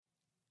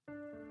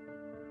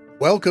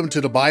Welcome to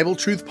the Bible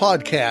Truth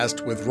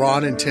Podcast with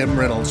Ron and Tim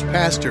Reynolds,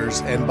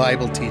 pastors and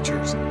Bible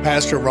teachers.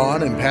 Pastor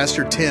Ron and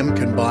Pastor Tim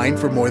combined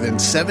for more than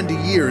 70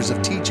 years of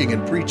teaching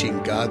and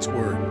preaching God's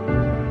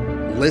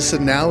Word.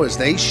 Listen now as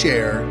they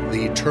share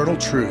the eternal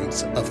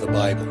truths of the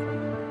Bible.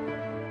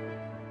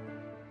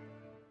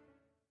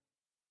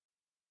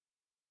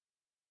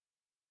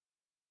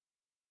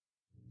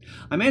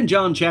 I'm in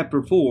John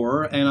chapter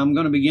 4, and I'm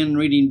going to begin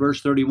reading verse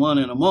 31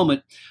 in a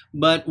moment.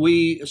 But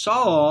we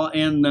saw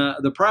in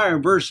the prior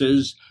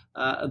verses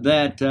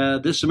that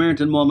this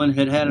Samaritan woman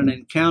had an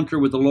encounter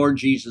with the Lord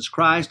Jesus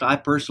Christ. I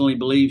personally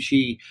believe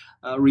she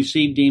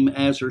received him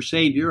as her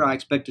Savior. I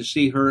expect to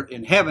see her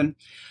in heaven.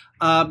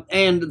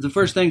 And the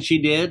first thing she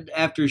did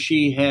after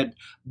she had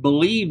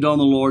believed on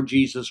the Lord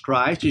Jesus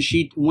Christ is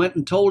she went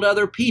and told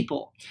other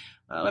people.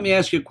 Let me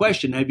ask you a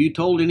question. Have you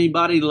told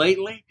anybody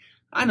lately?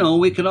 I know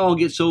we can all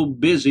get so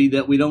busy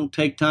that we don't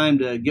take time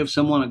to give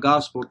someone a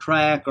gospel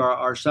tract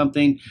or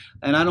something,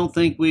 and I don't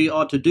think we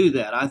ought to do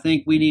that. I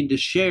think we need to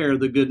share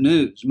the good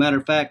news. Matter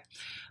of fact,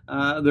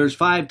 there's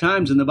 5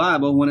 times in the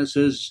Bible when it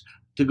says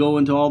to go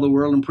into all the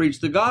world and preach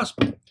the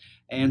gospel.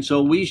 And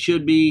so we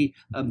should be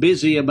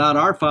busy about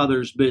our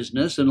Father's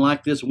business. And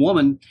like this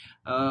woman,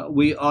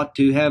 we ought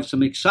to have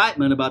some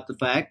excitement about the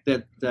fact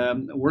that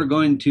we're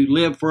going to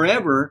live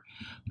forever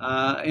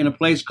in a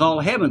place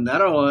called heaven.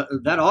 That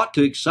ought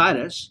to excite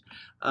us.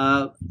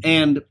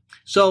 And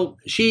so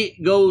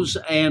she goes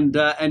and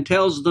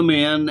tells the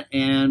men,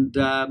 and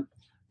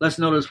let's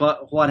notice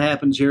what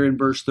happens here in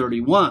verse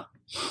 31.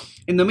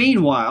 In the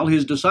meanwhile,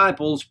 his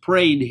disciples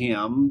prayed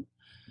him,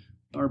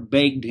 or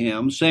begged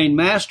him, saying,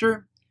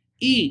 Master,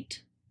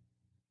 eat.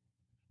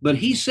 But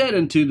he said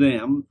unto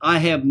them, I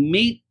have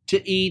meat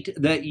to eat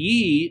that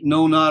ye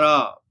know not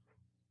of.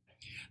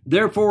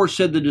 Therefore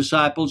said the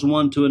disciples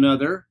one to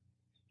another,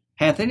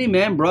 Hath any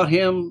man brought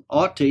him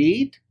aught to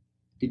eat?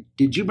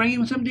 Did you bring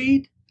him something to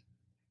eat?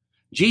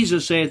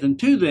 Jesus saith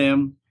unto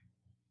them,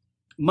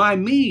 My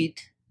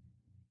meat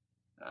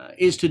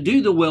is to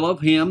do the will of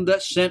him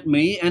that sent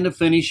me and to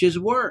finish his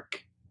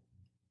work.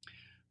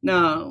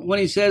 Now, when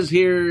he says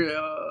here,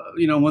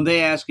 when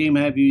they ask him,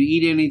 have you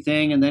eat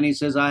anything? And then he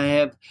says, I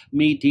have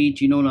meat to eat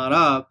you know not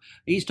of.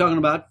 He's talking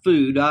about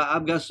food.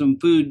 I've got some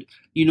food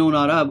you know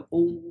not of.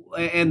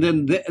 And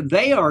then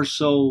they are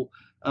so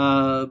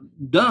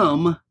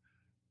dumb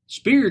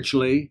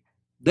spiritually,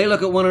 they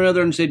look at one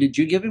another and say, did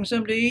you give him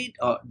something to eat?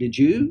 Did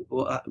you?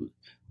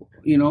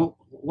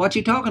 What's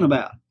he talking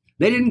about?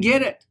 They didn't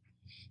get it.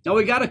 Now,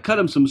 we got to cut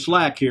them some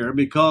slack here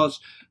because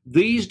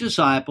these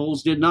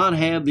disciples did not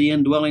have the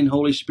indwelling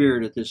Holy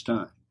Spirit at this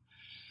time.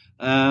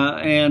 They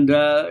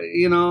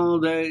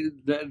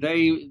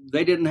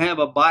didn't have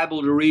a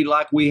Bible to read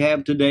like we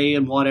have today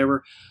and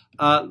whatever.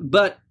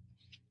 But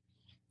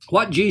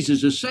what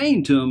Jesus is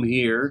saying to them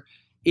here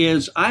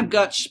is, I've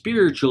got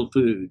spiritual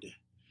food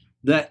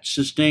that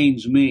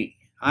sustains me.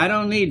 I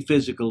don't need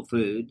physical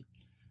food.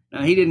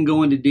 Now, he didn't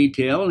go into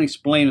detail and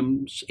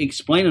explain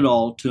it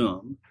all to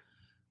them.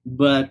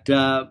 But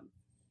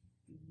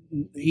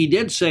he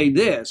did say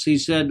this. He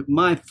said,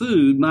 my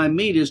food, my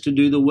meat is to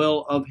do the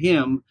will of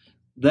him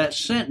that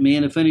sent me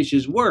and to finish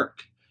his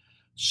work.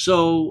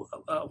 So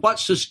what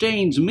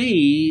sustains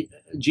me,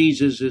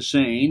 Jesus is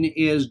saying,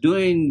 is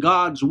doing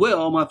God's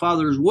will, my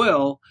Father's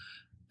will,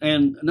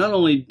 and not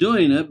only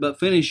doing it,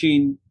 but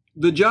finishing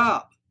the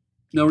job.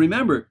 Now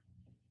remember,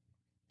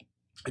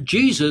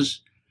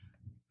 Jesus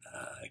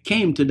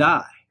came to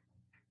die.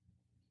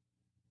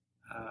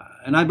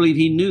 And I believe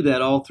he knew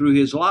that all through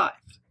his life,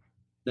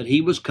 that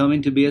he was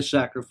coming to be a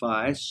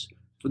sacrifice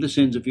for the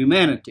sins of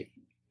humanity.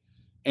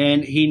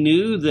 And he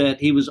knew that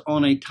he was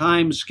on a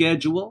time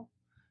schedule.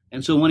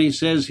 And so when he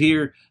says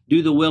here,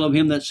 do the will of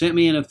him that sent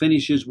me and to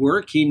finish his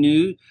work, he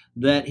knew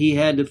that he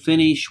had to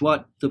finish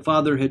what the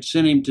Father had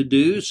sent him to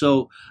do.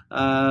 So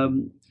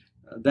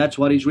that's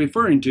what he's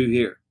referring to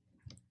here.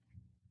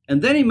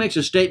 And then he makes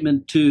a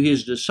statement to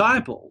his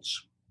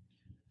disciples.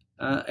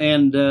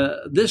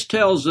 This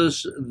tells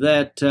us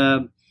that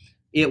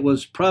it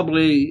was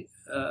probably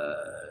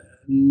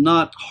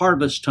not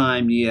harvest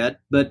time yet,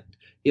 but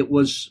it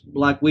was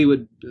like we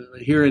would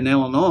here in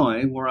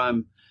Illinois, where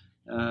I'm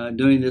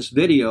doing this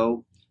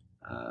video,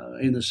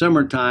 in the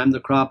summertime, the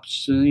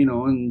crops,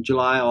 in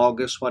July,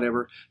 August,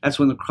 whatever, that's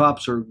when the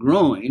crops are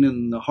growing,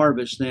 and the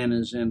harvest then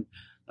is in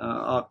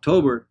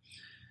October.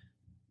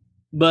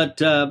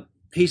 But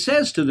he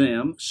says to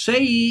them,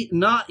 say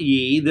not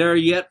ye, there are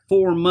yet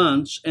 4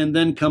 months, and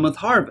then cometh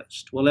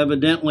harvest. Well,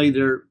 evidently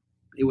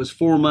it was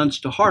 4 months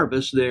to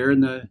harvest there in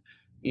the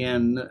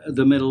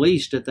Middle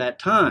East at that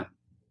time.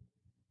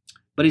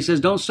 But he says,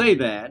 don't say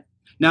that.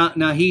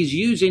 Now he's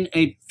using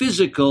a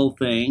physical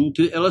thing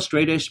to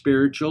illustrate a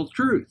spiritual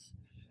truth.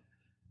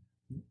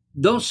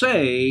 Don't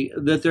say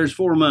that there's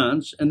 4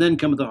 months, and then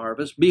cometh the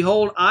harvest.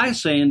 Behold, I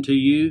say unto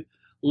you,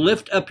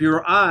 lift up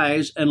your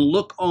eyes and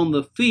look on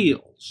the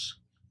fields,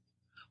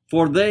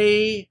 for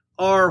they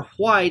are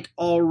white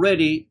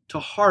already to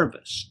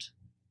harvest.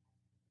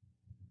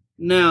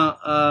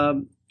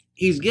 Now,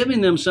 he's giving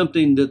them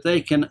something that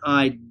they can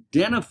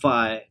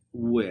identify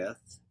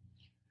with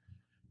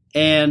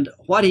And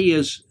what he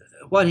is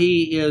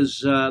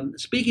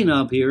speaking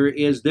of here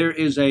is there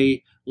is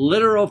a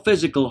literal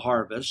physical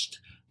harvest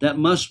that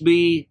must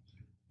be,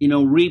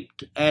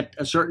 reaped at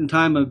a certain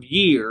time of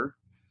year,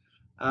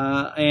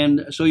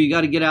 and so you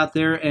got to get out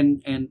there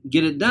and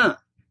get it done.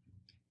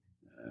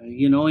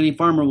 Any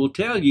farmer will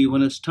tell you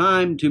when it's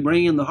time to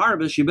bring in the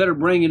harvest, you better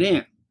bring it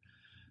in.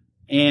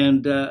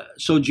 And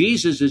so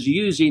Jesus is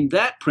using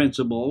that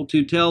principle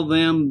to tell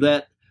them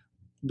that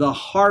the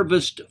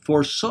harvest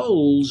for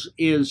souls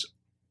is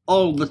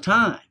all the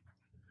time.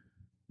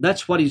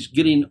 That's what he's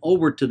getting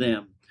over to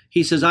them.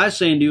 He says, I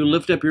say unto you,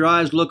 lift up your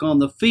eyes, look on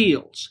the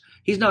fields.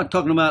 He's not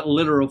talking about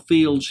literal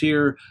fields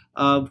here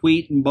of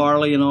wheat and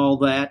barley and all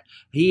that.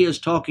 He is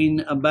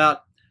talking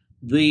about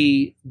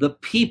the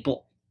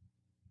people.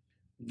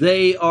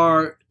 They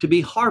are to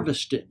be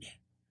harvested.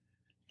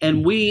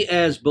 And we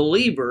as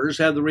believers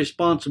have the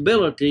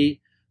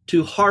responsibility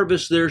to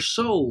harvest their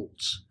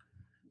souls.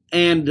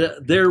 And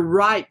they're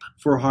ripe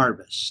for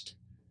harvest.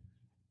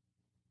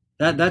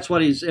 That's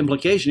what his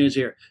implication is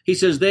here. He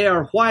says they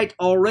are white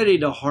already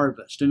to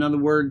harvest. In other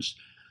words,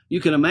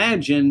 you can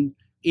imagine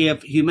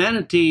if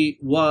humanity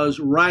was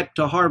ripe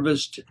to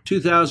harvest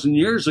 2,000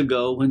 years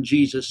ago when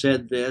Jesus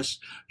said this,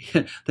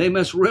 they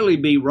must really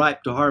be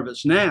ripe to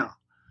harvest now.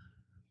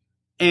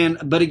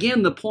 But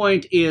again, the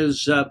point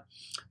is,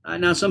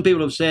 now some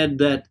people have said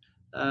that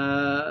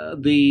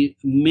the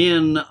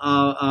men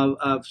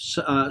of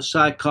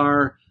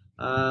Sychar,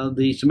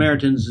 the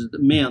Samaritans, the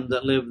men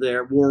that lived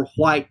there, wore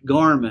white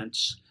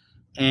garments,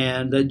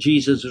 and that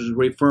Jesus was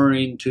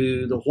referring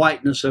to the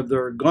whiteness of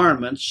their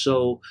garments.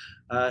 So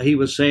he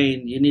was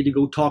saying, you need to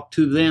go talk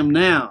to them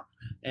now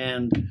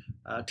and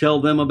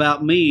tell them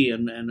about me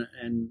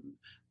and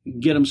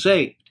get them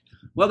saved.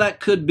 Well, that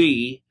could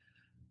be,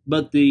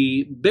 but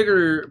the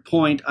bigger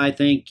point, I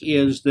think,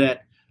 is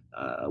that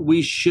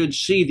we should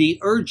see the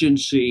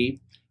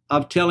urgency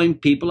of telling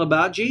people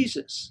about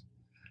Jesus.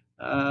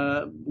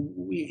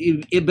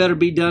 It better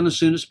be done as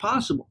soon as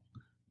possible.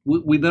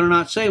 We better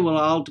not say,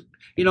 well,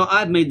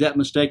 I've made that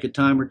mistake a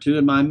time or two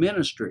in my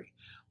ministry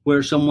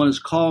where someone has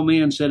called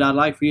me and said, I'd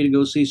like for you to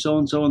go see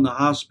so-and-so in the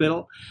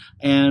hospital.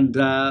 And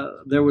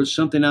there was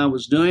something I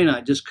was doing.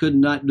 I just could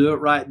not do it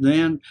right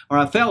then, or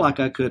I felt like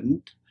I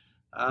couldn't.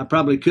 I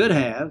probably could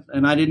have,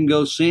 and I didn't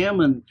go see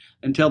them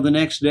until the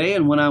next day.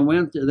 And when I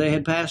went, they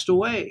had passed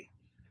away.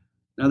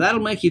 Now,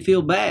 that'll make you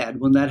feel bad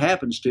when that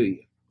happens to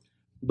you.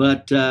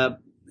 But,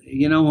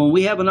 when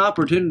we have an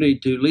opportunity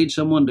to lead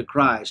someone to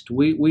Christ,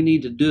 we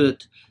need to do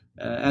it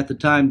at the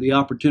time the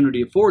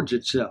opportunity affords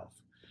itself.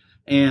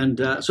 And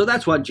so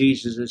that's what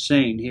Jesus is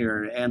saying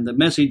here. And the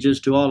message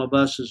is to all of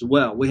us as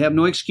well. We have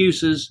no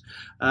excuses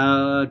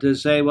to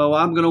say, well,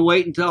 I'm going to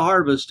wait until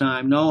harvest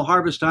time. No,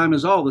 harvest time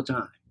is all the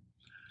time.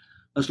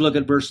 Let's look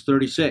at verse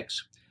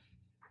 36.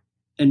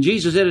 And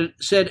Jesus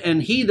said,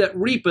 and he that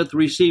reapeth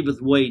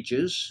receiveth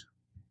wages,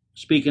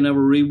 speaking of a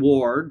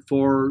reward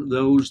for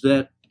those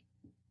that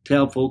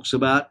tell folks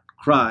about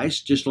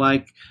Christ, just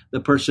like the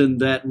person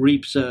that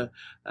reaps,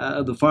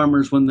 the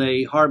farmers, when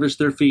they harvest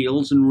their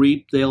fields and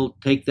reap, they'll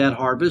take that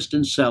harvest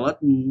and sell it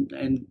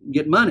and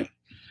get money.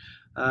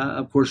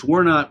 Of course,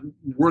 we're not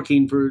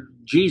working for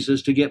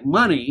Jesus to get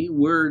money.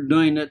 We're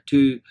doing it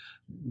to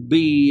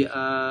be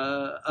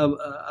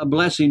a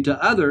blessing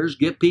to others,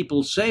 get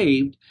people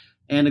saved,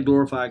 and to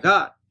glorify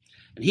God.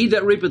 And he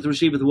that reapeth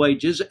receiveth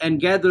wages,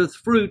 and gathereth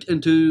fruit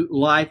into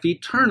life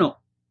eternal.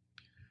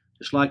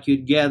 Just like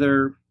you'd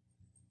gather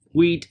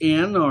wheat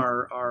in,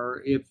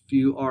 or if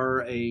you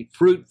are a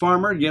fruit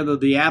farmer, gather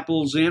the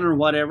apples in or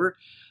whatever.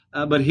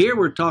 But here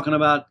we're talking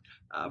about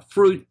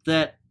fruit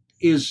that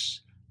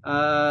is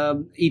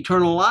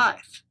eternal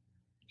life.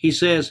 He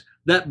says,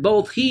 that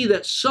both he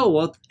that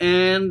soweth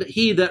and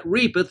he that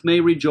reapeth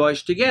may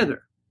rejoice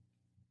together.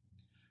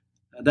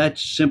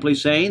 That's simply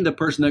saying the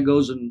person that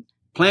goes and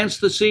plants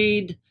the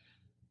seed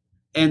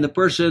and the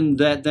person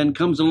that then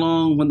comes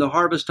along when the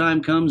harvest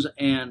time comes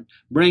and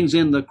brings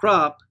in the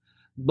crop,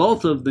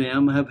 both of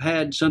them have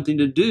had something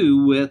to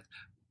do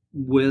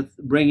with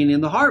bringing in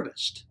the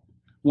harvest.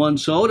 One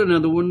sowed,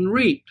 another one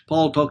reaped.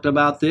 Paul talked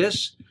about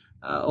this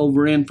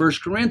over in 1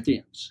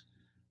 Corinthians.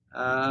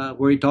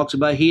 Where he talks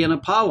about he and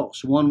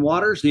Apollos. One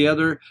waters, the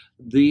other,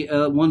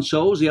 one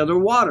sows, the other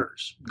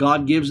waters.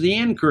 God gives the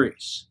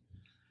increase.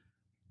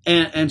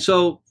 And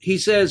so he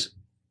says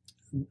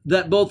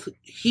that both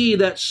he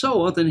that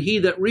soweth and he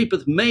that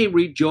reapeth may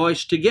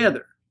rejoice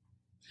together.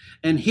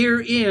 And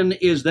herein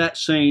is that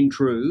saying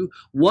true.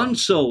 One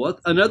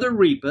soweth, another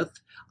reapeth.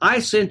 I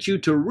sent you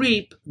to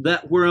reap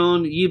that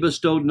whereon ye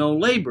bestowed no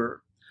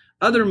labor.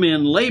 Other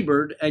men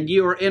labored, and ye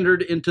are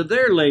entered into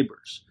their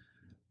labors.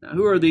 Now,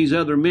 who are these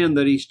other men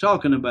that he's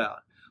talking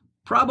about?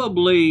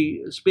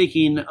 Probably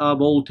speaking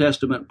of Old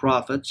Testament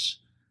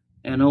prophets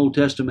and Old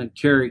Testament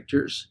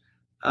characters.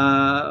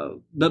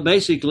 But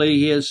basically,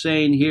 he is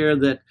saying here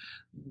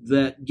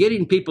that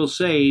getting people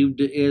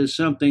saved is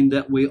something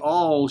that we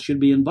all should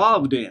be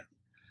involved in.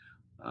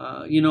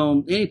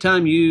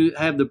 Anytime you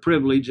have the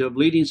privilege of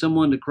leading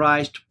someone to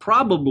Christ,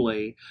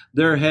 probably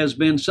there has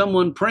been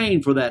someone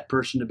praying for that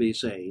person to be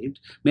saved,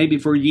 maybe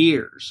for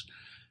years.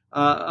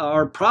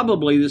 Or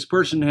probably this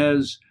person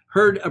has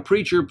heard a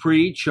preacher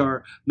preach,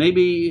 or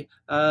maybe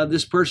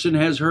this person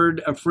has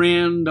heard a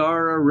friend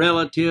or a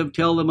relative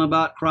tell them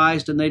about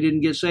Christ and they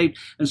didn't get saved.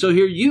 And so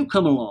here you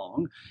come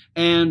along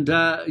and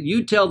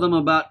you tell them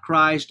about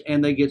Christ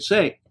and they get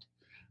saved.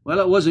 Well,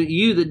 it wasn't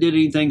you that did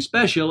anything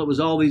special. It was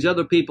all these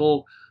other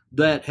people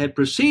that had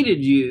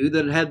preceded you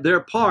that had their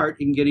part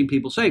in getting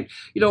people saved.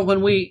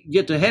 When we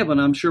get to heaven,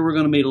 I'm sure we're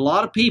going to meet a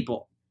lot of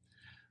people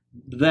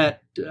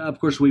that, of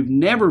course, we've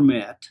never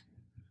met,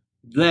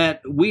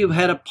 that we have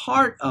had a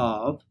part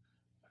of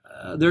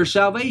their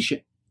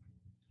salvation.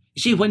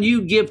 You see, when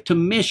you give to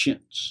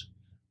missions,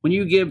 when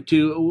you give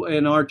to,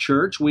 in our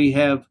church, we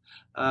have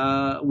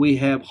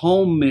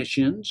home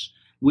missions,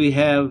 we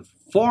have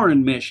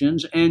foreign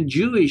missions and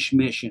Jewish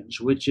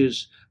missions, which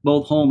is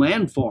both home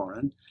and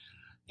foreign.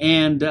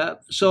 And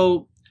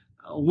so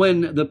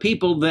when the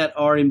people that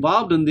are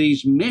involved in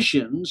these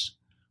missions,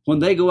 when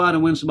they go out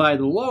and win somebody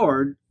to the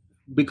Lord,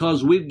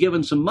 because we've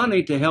given some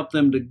money to help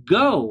them to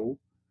go,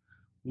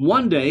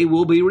 one day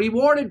we'll be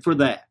rewarded for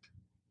that.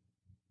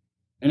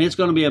 And it's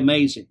going to be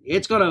amazing.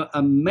 It's going to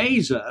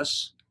amaze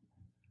us.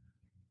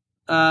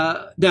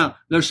 Now,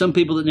 there's some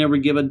people that never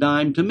give a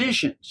dime to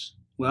missions.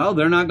 Well,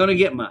 they're not going to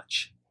get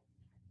much.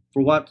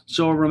 For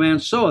whatsoever a man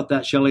soweth,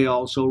 that shall he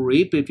also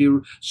reap. If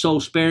you sow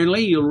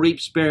sparingly, you'll reap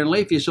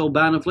sparingly. If you sow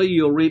bountifully,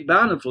 you'll reap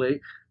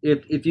bountifully.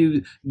 If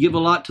you give a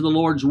lot to the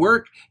Lord's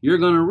work, you're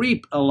going to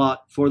reap a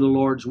lot for the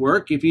Lord's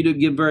work. If you do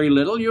give very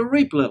little, you'll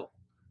reap little.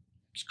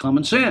 It's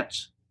common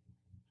sense.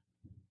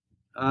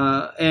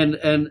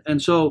 And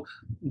so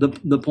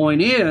the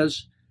point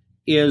is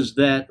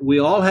that we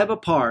all have a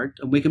part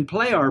and we can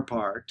play our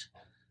part.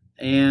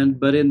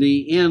 But in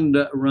the end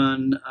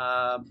run,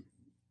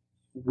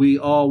 we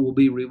all will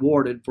be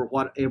rewarded for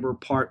whatever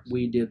part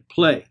we did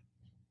play.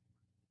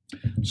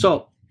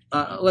 So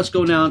let's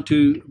go now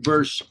to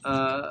verse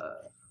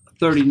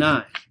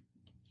 39.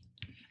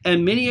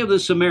 And many of the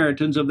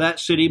Samaritans of that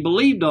city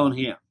believed on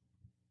him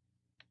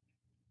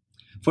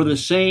for the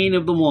saying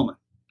of the woman.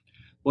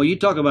 Well, you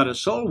talk about a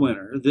soul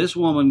winner. This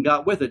woman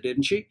got with it,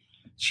 didn't she?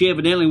 She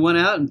evidently went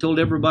out and told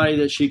everybody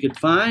that she could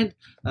find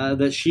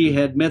that she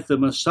had met the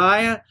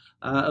Messiah,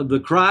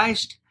 the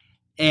Christ,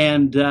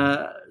 and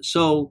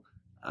so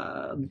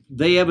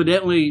they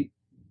evidently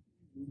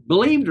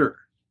believed her.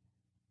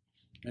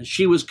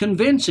 She was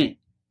convincing.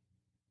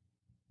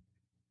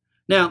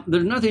 Now,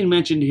 there's nothing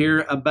mentioned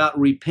here about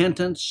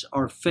repentance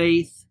or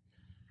faith.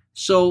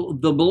 So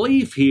the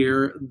belief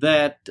here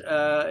that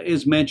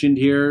is mentioned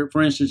here,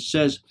 for instance,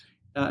 says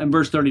in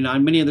verse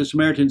 39, many of the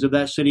Samaritans of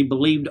that city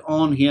believed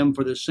on him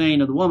for the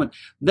saying of the woman.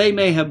 They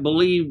may have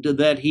believed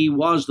that he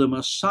was the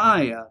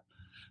Messiah,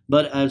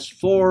 but as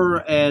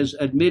far as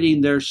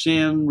admitting their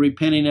sin,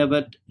 repenting of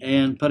it,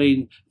 and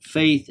putting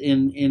faith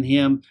in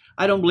him,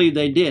 I don't believe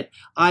they did.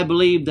 I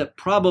believe that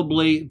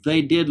probably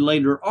they did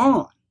later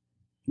on.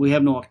 We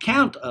have no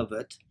account of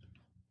it,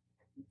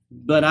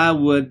 but I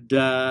would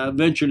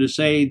venture to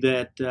say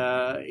that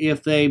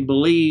if they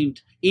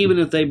believed, even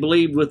if they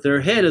believed with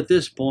their head at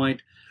this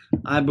point,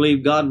 I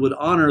believe God would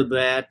honor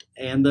that,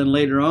 and then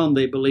later on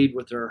they believed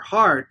with their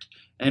heart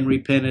and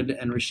repented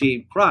and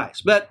received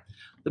Christ. But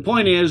the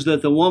point is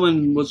that the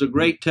woman was a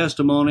great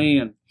testimony,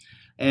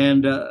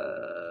 and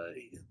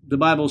the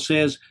Bible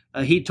says,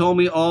 he told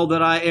me all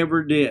that I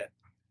ever did.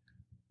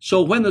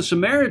 So when the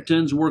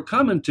Samaritans were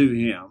coming to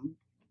him,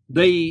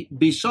 they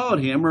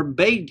besought him or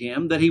begged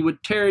him that he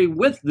would tarry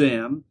with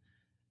them,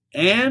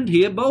 and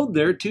he abode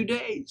there 2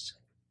 days.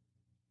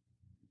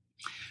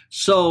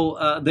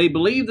 So they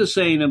believed the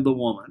saying of the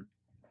woman.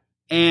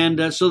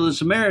 And so the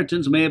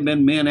Samaritans may have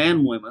been men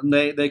and women.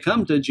 They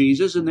come to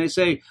Jesus and they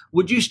say,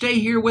 would you stay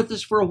here with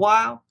us for a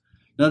while?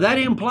 Now that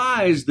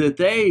implies that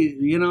they,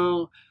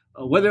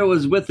 whether it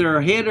was with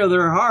their head or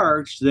their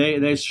hearts,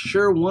 they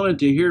sure wanted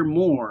to hear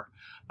more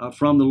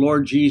from the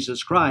Lord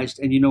Jesus Christ.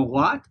 And you know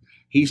what?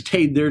 He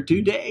stayed there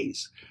 2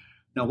 days.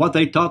 Now what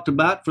they talked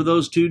about for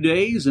those 2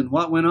 days and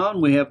what went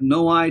on, we have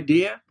no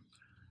idea.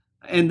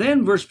 And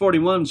then verse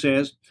 41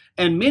 says,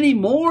 and many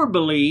more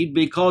believed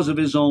because of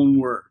his own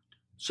word.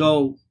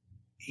 So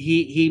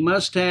he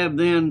must have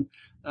then,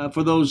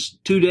 for those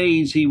 2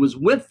 days he was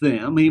with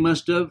them, he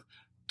must have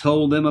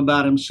told them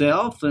about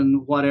himself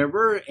and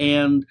whatever.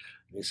 And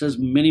it says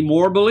many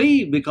more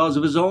believed because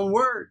of his own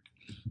word.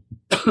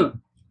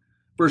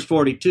 Verse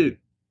 42.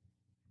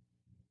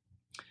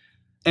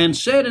 And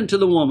said unto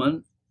the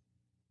woman,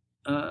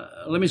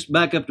 let me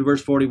back up to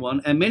verse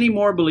 41. And many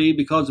more believed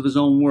because of his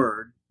own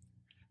word.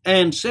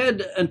 And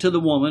said unto the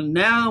woman,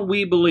 now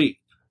we believe,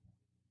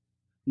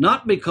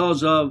 not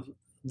because of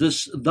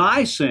this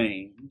thy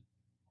saying,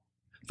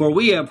 for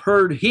we have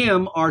heard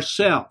him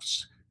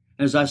ourselves.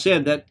 As I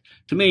said, that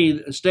to me,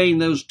 staying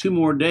those 2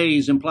 more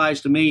days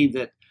implies to me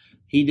that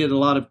he did a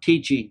lot of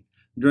teaching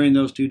during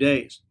those 2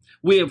 days.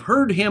 We have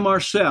heard him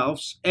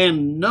ourselves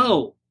and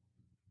know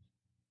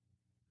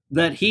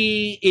that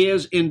he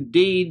is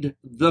indeed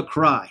the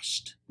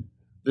Christ,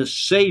 the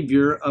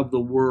Savior of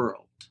the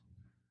world.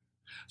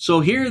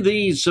 So here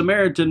these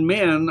Samaritan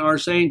men are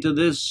saying to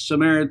this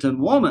Samaritan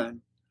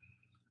woman,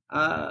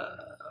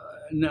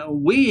 now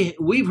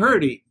we've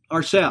heard him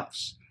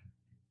ourselves.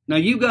 Now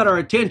you got our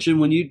attention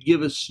when you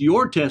give us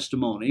your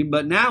testimony,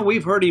 but now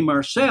we've heard him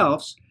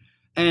ourselves,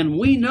 and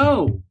we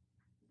know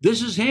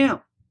this is him.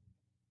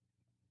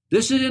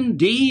 This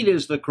indeed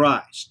is the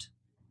Christ.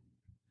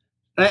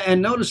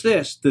 And notice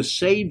this, the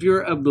Savior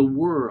of the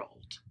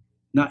world.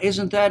 Now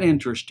isn't that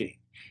interesting?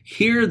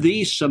 Here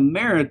these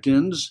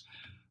Samaritans,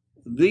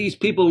 these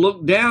people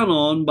looked down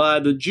on by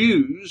the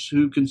Jews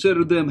who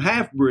considered them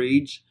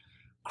half-breeds.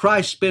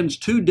 Christ spends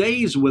 2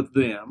 days with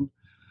them.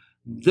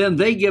 Then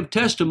they give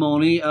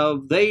testimony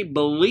of they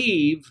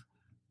believe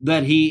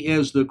that he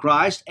is the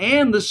Christ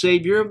and the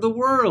Savior of the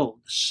world.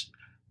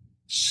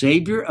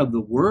 Savior of the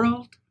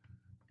world?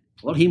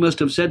 Well, he must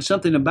have said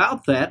something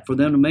about that for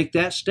them to make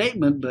that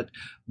statement, but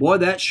boy,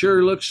 that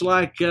sure looks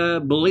like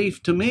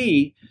belief to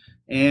me.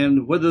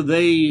 And whether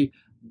they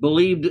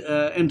believed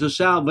into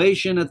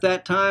salvation at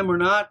that time or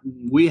not,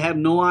 we have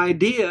no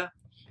idea.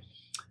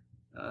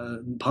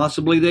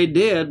 Possibly they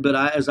did, but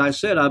as I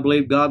said, I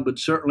believe God would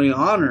certainly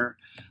honor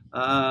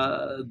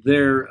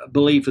their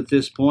belief at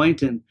this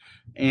point, and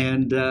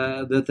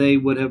that they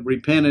would have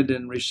repented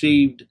and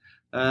received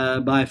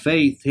by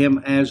faith him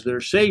as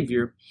their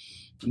Savior.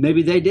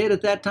 Maybe they did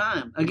at that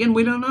time. Again,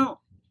 we don't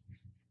know.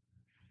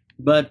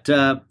 But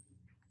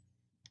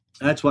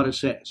that's what it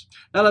says.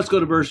 Now let's go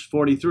to verse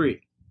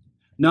 43.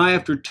 Now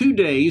after 2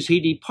 days he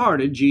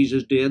departed,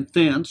 Jesus did,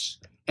 thence,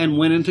 and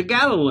went into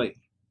Galilee.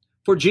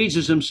 For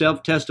Jesus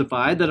himself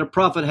testified that a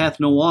prophet hath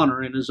no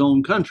honor in his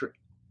own country.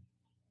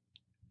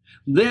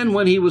 Then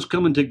when he was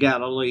coming to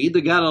Galilee,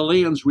 the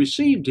Galileans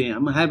received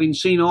him, having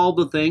seen all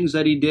the things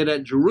that he did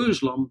at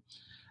Jerusalem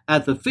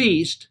at the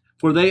feast,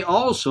 for they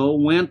also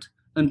went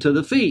unto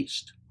the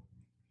feast.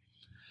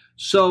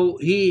 So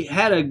he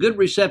had a good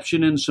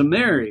reception in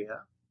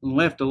Samaria and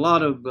left a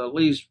lot of at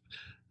least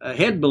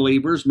head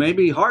believers,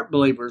 maybe heart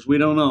believers, we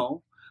don't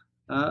know,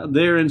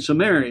 there in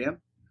Samaria.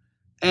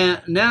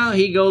 And now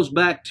he goes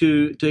back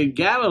to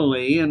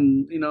Galilee,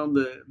 and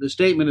the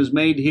statement is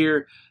made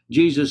here,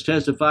 Jesus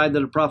testified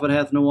that a prophet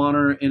hath no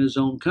honor in his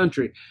own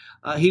country.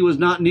 He was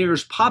not near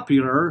as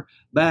popular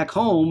back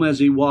home as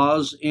he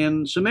was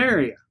in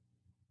Samaria.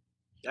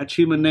 That's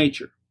human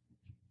nature.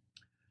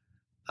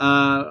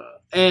 So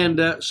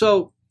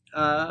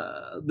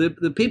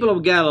the people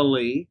of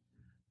Galilee,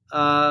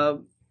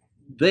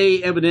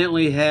 they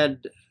evidently had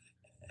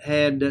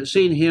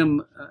seen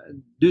him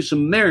do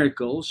some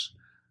miracles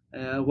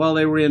while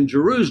they were in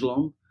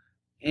Jerusalem.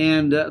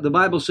 And the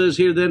Bible says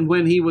here, then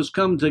when he was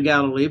come to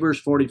Galilee, verse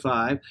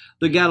 45,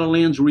 the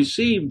Galileans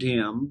received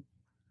him,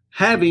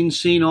 having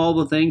seen all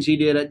the things he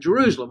did at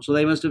Jerusalem. So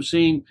they must have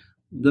seen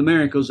the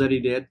miracles that he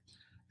did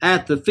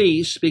at the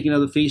feast, speaking of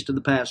the feast of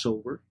the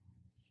Passover.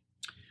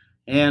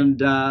 And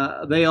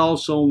they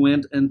also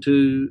went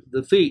into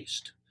the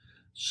feast.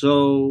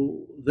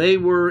 So they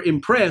were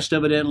impressed,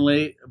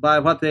 evidently, by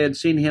what they had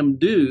seen him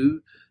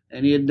do,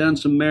 and he had done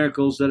some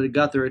miracles that had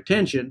got their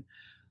attention.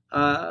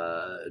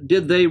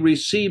 Did they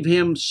receive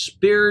him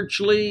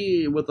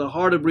spiritually with a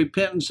heart of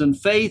repentance and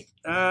faith?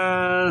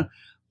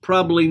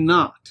 Probably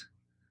not.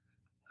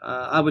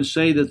 I would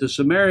say that the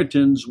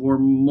Samaritans were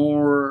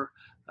more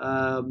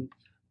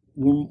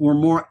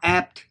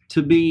apt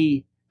to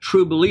be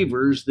true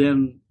believers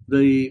than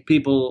the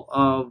people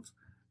of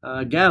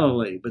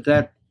Galilee. But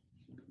that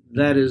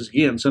is,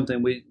 again,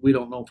 something we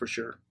don't know for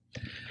sure.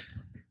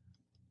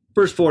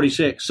 Verse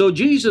 46, so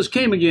Jesus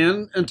came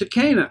again unto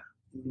Cana.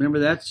 Remember,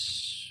 it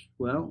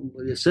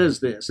says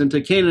this, into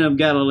Cana of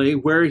Galilee,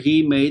 where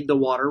he made the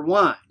water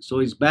wine. So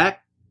he's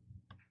back.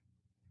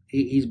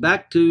 He's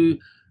back to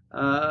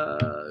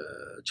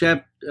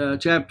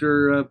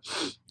chapter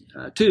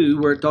 2,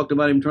 where it talked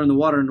about him turning the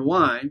water into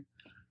wine.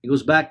 He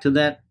goes back to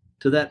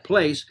that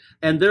place,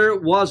 and there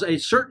was a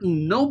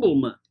certain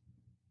nobleman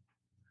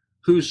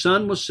whose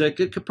son was sick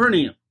at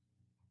Capernaum.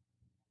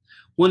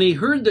 When he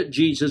heard that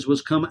Jesus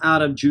was come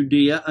out of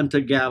Judea unto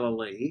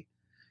Galilee,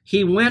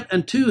 he went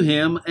unto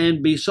him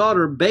and besought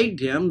or begged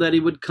him that he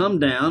would come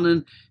down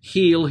and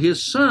heal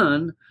his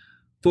son,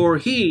 for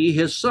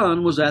his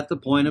son was at the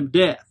point of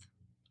death.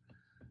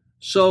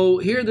 So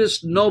here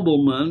this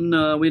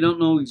nobleman, we don't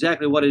know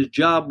exactly what his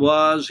job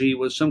was. He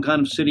was some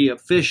kind of city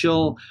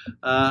official,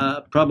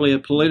 probably a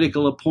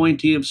political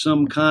appointee of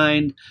some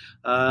kind.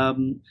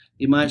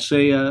 You might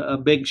say a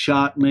big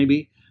shot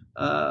maybe.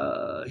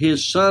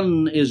 His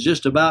son is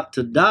just about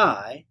to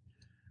die.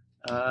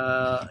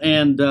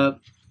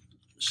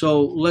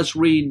 So let's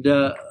read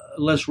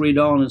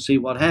on and see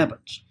what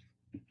happens.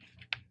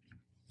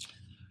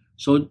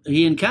 So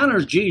he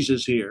encounters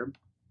Jesus here.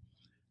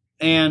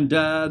 And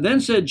then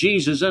said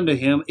Jesus unto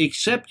him,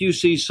 except you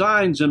see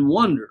signs and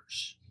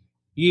wonders,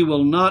 ye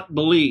will not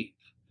believe.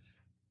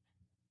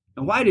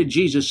 Now, why did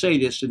Jesus say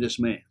this to this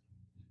man?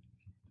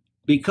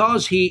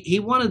 Because he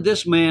wanted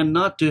this man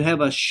not to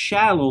have a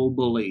shallow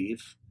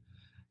belief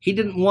He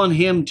didn't want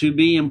him to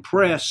be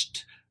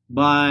impressed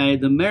by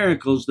the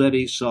miracles that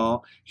he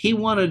saw. He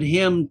wanted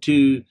him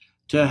to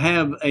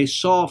have a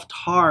soft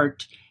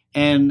heart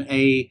and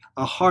a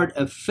heart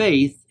of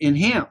faith in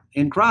him,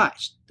 in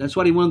Christ. That's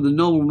what he wanted the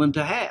nobleman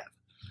to have.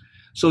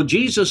 So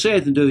Jesus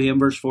saith unto him,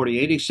 verse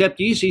 48, except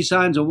ye see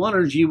signs and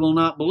wonders, ye will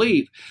not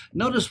believe.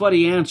 Notice what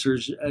he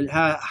answers,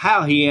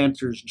 how he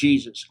answers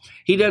Jesus.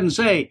 He doesn't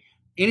say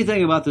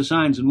anything about the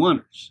signs and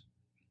wonders.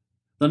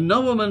 The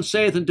nobleman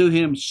saith unto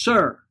him,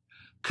 Sir,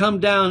 come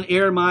down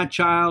ere my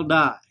child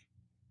die.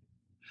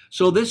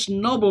 So this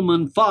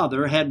nobleman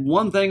father had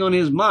one thing on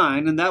his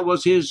mind, and that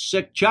was his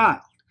sick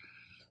child.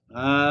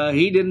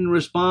 He didn't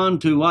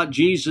respond to what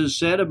Jesus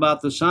said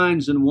about the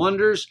signs and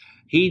wonders.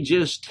 He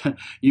just,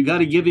 you got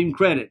to give him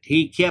credit.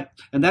 He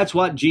kept, and that's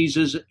what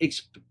Jesus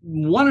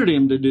wanted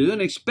him to do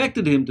and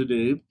expected him to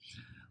do,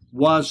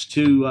 was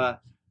to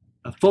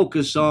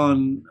focus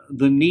on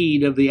the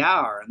need of the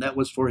hour, and that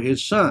was for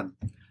his son,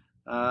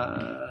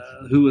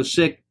 who was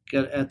sick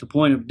at the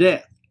point of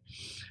death.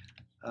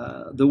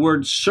 The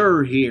word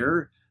sir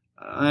here,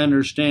 I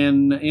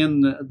understand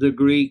in the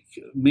Greek,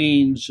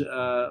 means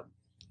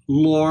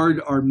Lord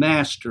or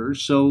master.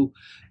 So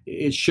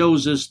it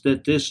shows us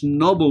that this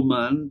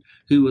nobleman,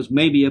 who was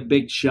maybe a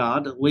big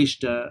shot, at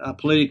least a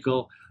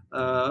political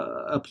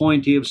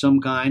appointee of some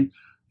kind,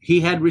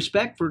 he had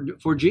respect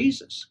for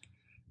Jesus.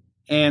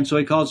 And so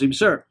he calls him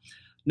sir.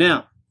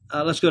 Now,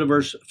 let's go to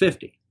verse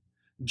 50.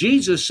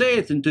 Jesus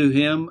saith unto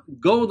him,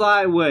 Go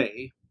thy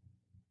way,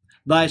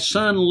 thy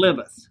son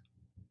liveth.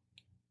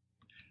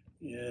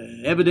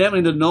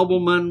 Evidently, the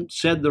nobleman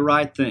said the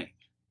right thing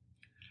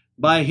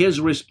by his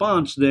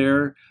response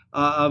there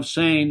of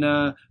saying,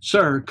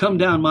 "Sir, come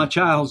down, my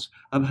child's,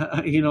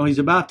 he's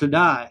about to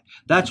die.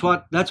 That's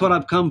what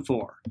I've come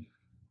for.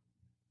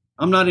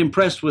 I'm not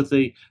impressed with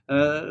the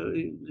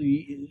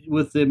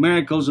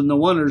miracles and the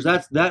wonders.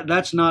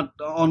 That's not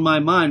on my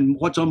mind.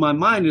 What's on my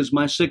mind is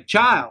my sick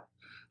child."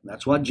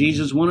 That's what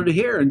Jesus wanted to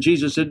hear. And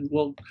Jesus said,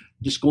 "Well,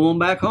 just go on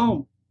back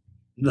home.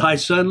 Thy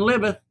son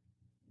liveth.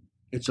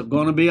 It's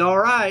going to be all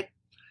right."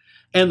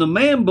 And the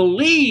man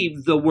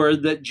believed the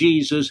word that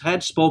Jesus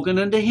had spoken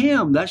unto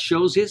him. That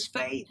shows his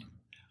faith.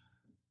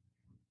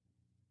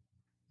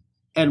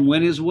 And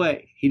went his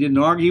way. He didn't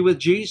argue with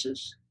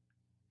Jesus.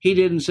 He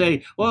didn't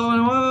say,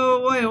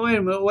 well, wait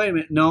a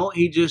minute. No,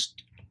 he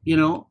just,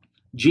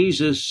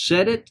 Jesus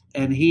said it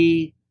and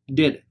he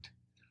did it.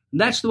 And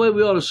that's the way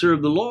we ought to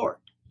serve the Lord.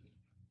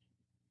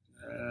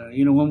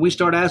 When we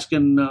start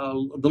asking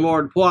the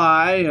Lord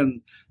why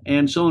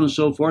and so on and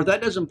so forth,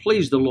 that doesn't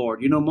please the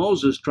Lord.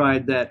 Moses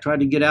tried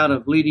to get out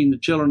of leading the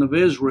children of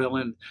Israel,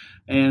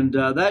 and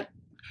that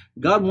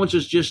God wants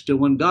us just to,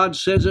 when God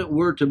says it,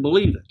 we're to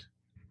believe it.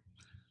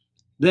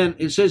 Then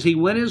it says he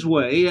went his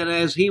way, and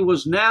as he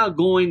was now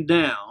going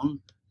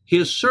down,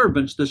 his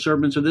servants, the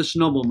servants of this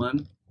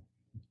nobleman,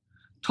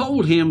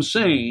 told him,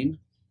 saying,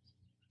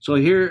 so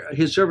here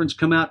his servants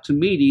come out to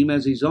meet him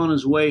as he's on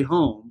his way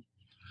home.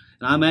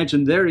 And I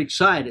imagine they're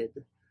excited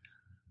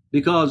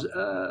because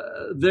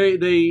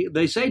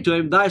they say to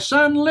him, "Thy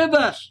son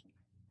liveth."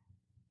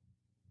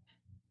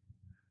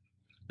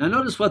 Now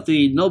notice what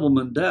the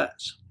nobleman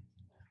does.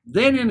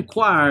 Then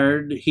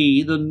inquired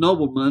he, the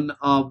nobleman,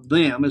 of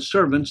them, his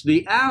servants,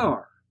 the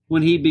hour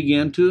when he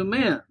began to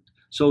amend.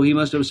 So he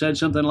must have said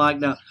something like,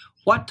 "Now,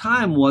 what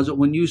time was it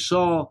when you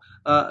saw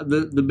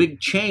the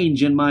big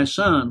change in my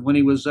son, when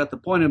he was at the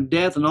point of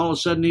death and all of a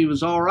sudden he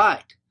was all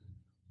right?"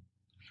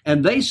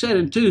 And they said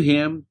unto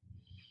him,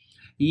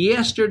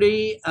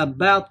 "Yesterday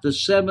about the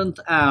 7th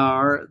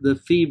hour the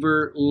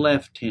fever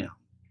left him."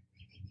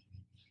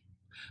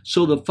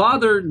 So the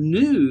father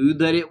knew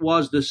that it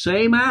was the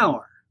same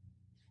hour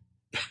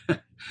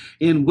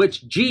in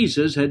which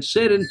Jesus had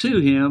said unto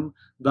him,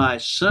 "Thy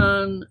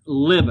son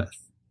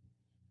liveth."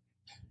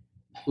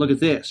 Look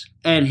at this.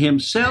 And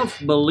himself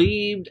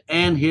believed,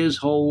 and his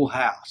whole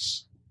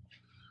house.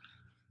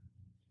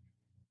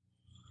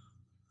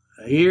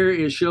 Here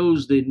it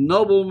shows the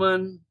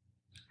nobleman.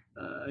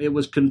 It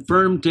was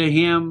confirmed to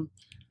him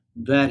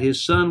that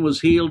his son was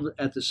healed.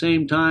 At the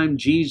same time,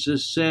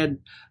 Jesus said,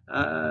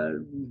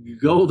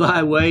 "Go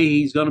thy way.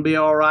 He's going to be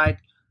all right.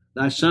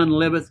 Thy son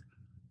liveth."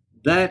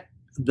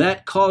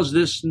 That caused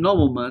this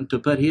nobleman to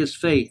put his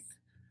faith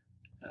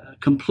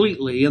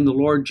completely in the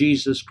Lord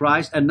Jesus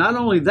Christ. And not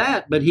only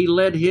that, but he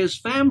led his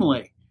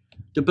family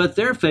to put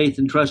their faith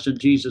and trust in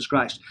Jesus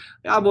Christ.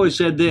 I've always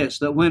said this,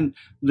 that when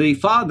the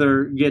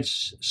father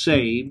gets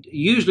saved,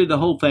 usually the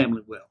whole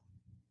family will.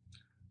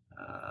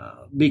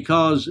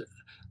 Because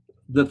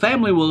the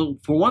family will,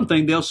 for one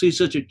thing, they'll see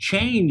such a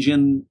change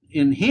in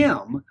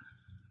him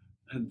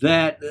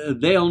that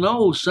they'll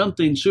know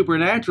something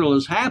supernatural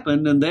has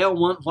happened and they'll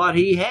want what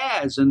he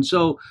has. And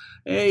so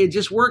it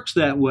just works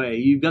that way.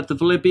 You've got the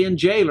Philippian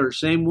jailer,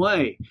 same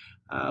way.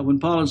 When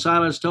Paul and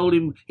Silas told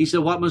him, he said,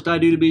 "What must I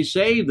do to be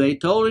saved?" They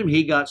told him,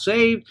 he got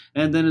saved,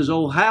 and then his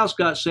whole house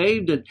got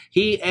saved, and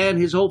he and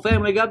his whole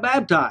family got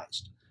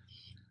baptized.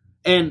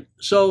 And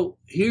so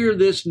here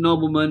this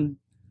nobleman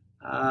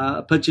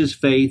puts his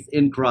faith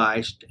in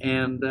Christ,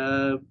 and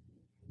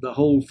the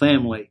whole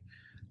family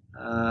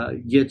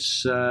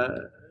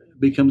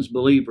becomes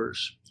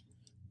believers.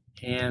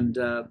 And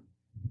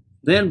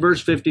then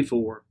verse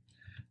 54.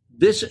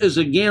 This is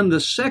again the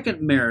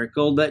second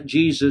miracle that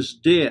Jesus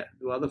did.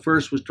 Well, the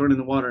first was turning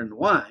the water into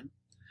wine,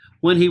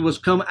 when he was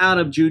come out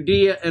of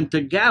Judea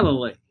into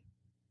Galilee.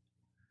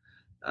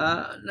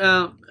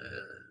 Now,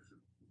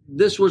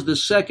 this was the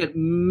second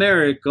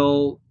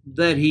miracle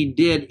that he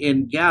did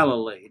in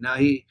Galilee. Now,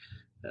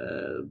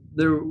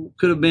 there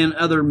could have been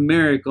other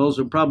miracles,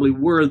 and probably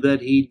were,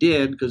 that he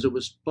did, because it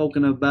was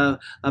spoken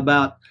about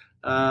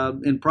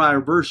in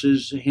prior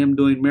verses, him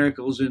doing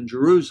miracles in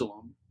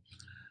Jerusalem.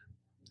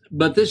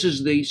 But this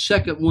is the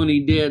second one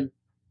he did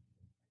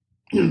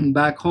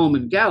back home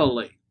in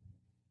Galilee.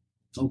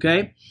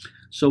 Okay?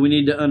 So we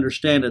need to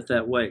understand it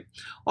that way.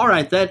 All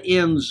right, that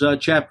ends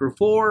chapter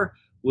 4.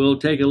 We'll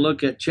take a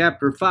look at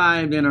chapter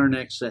 5 in our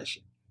next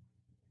session.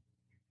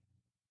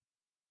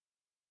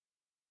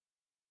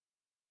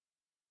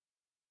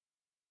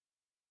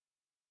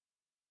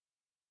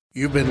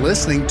 You've been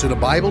listening to the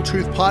Bible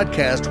Truth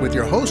Podcast with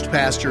your host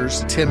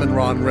pastors, Tim and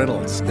Ron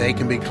Reynolds. They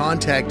can be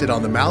contacted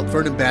on the Mount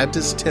Vernon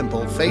Baptist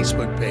Temple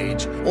Facebook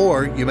page,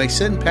 or you may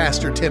send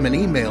Pastor Tim an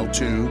email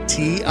to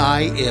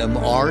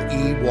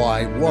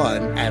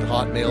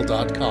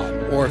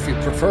timrey1@hotmail.com. Or if you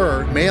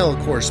prefer, mail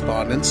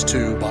correspondence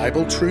to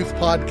Bible Truth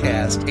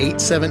Podcast,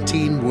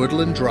 817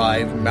 Woodland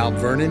Drive, Mount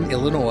Vernon,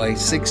 Illinois,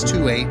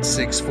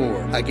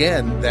 62864.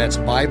 Again, that's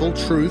Bible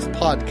Truth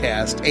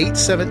Podcast,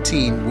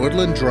 817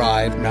 Woodland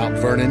Drive, Mount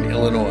Vernon,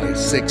 Illinois,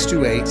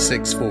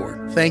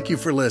 62864. Thank you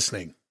for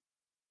listening.